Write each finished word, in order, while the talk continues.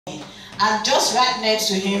And just right next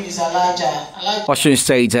to him is Elijah. Osun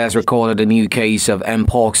State has recorded a new case of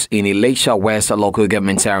MPOX in Ilesa West local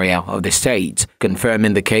government area of the state.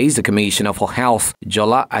 Confirming the case, the Commissioner for Health,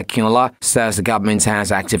 Jola Akinola, says the government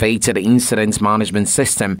has activated the incident management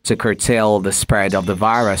system to curtail the spread of the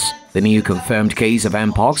virus. The new confirmed case of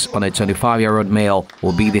MPOX on a 25-year-old male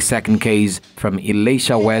will be the second case from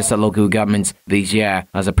Ilesa West local government this year,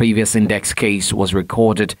 as a previous index case was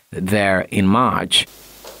recorded there in March.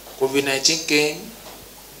 COVID-19 came,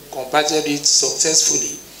 combated it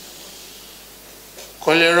successfully.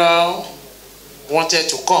 Cholera wanted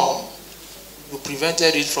to come, we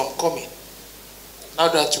prevented it from coming. Now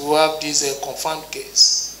that we have this confirmed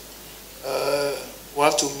case, we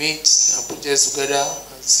have to meet and put this together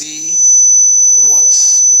and see what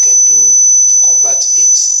we can do to combat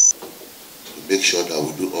it. To make sure that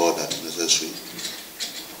we do all that is necessary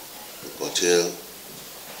to curtail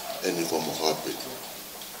any form of outbreak.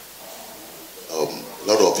 A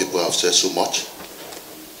lot of people have said so much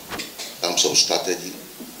in terms of strategy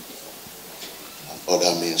and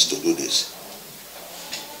other means to do this.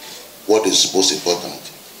 What is most important,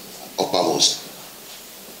 uppermost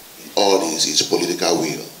in all this is political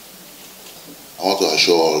will. I want to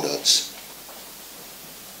assure all that,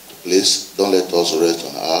 please don't let us rest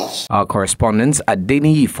on ours. Our correspondent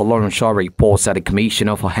Adeni Folorenshaw reports that the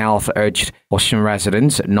Commissioner for Health urged Osun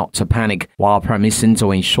residents not to panic while promising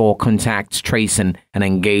to ensure contact tracing and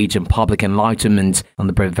engage in public enlightenment on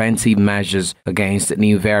the preventive measures against the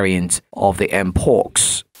new variant of the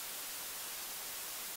MPOX.